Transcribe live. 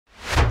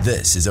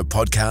This is a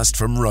podcast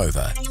from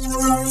Rover.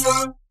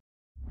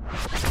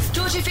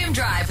 George FM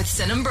Drive with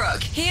Sin and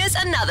Brooke. Here's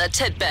another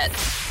tidbit.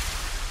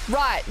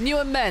 Right, New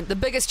and Mint, the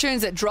biggest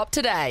tunes that dropped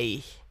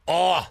today.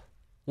 Oh,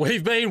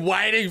 we've been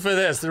waiting for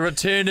this, the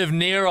return of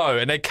Nero,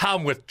 and they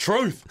come with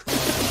truth.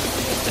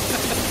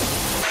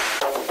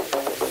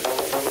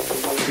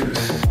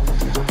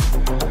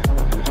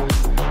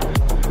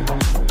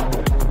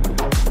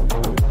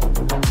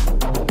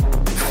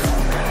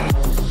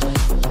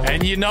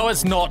 And you know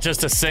it's not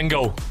just a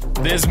single.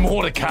 There's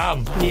more to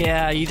come.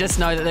 Yeah, you just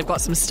know that they've got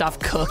some stuff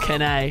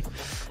cooking, eh?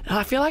 And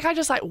I feel like I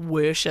just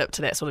worship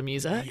to that sort of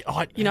music.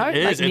 You know, it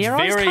is. like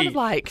Nero's it's very, kind of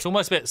like... It's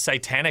almost a bit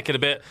satanic and a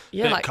bit,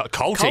 like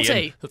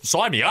culty. And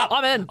sign me up.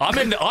 I'm in.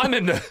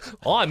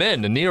 I'm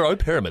in the Nero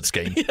pyramid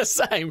scheme. Yeah,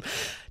 same.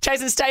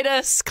 Chasing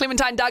Status,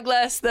 Clementine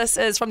Douglas. This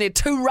is from their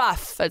Too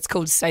Rough. It's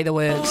called Say the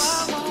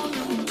Words.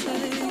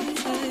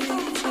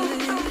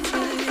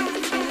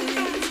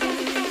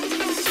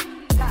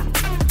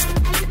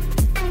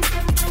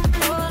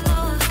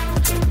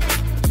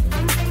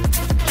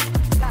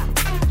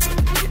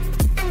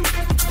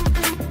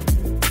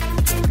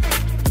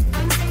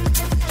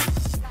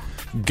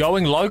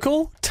 Going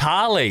local?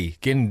 Tali.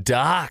 Getting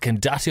dark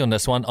and dusty on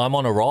this one. I'm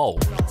on a roll.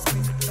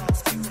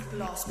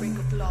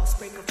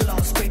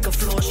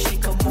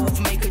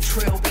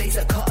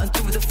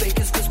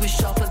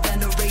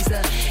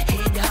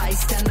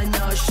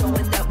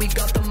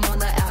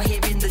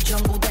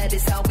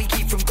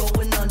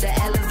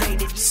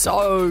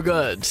 So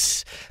good.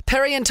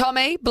 Perry and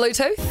Tommy,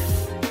 Bluetooth.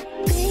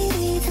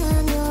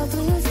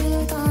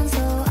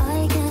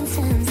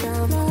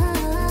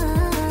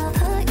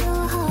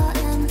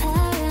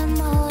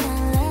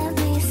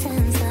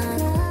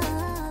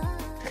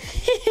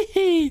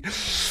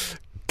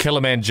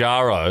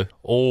 Kilimanjaro.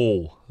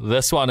 Oh,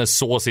 this one is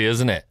saucy,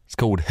 isn't it? It's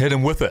called Hit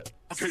 'Em With It.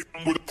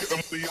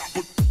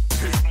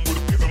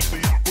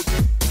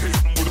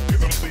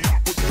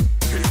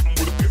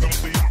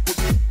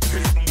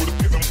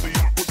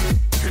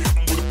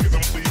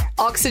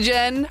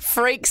 Oxygen,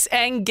 Freaks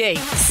and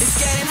Geeks. It's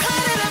getting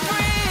harder to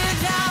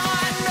breathe now,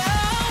 I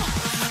know.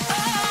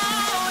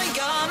 Oh, we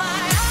got my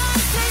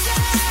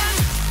oxygen.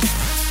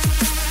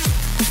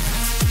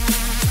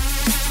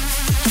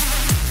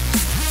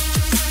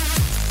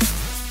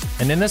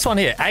 And then this one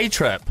here,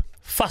 A-Trip,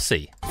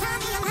 Fussy.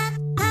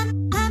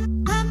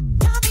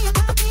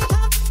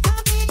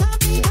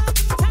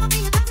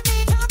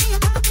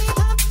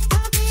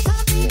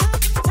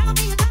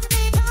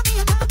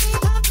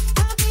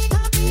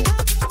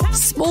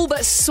 Small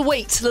but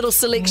sweet little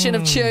selection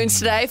of tunes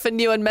today for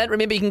New and Mint.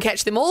 Remember, you can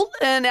catch them all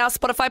in our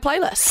Spotify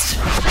playlist.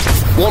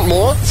 Want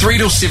more? 3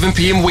 till 7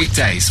 p.m.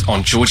 weekdays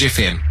on George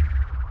FM.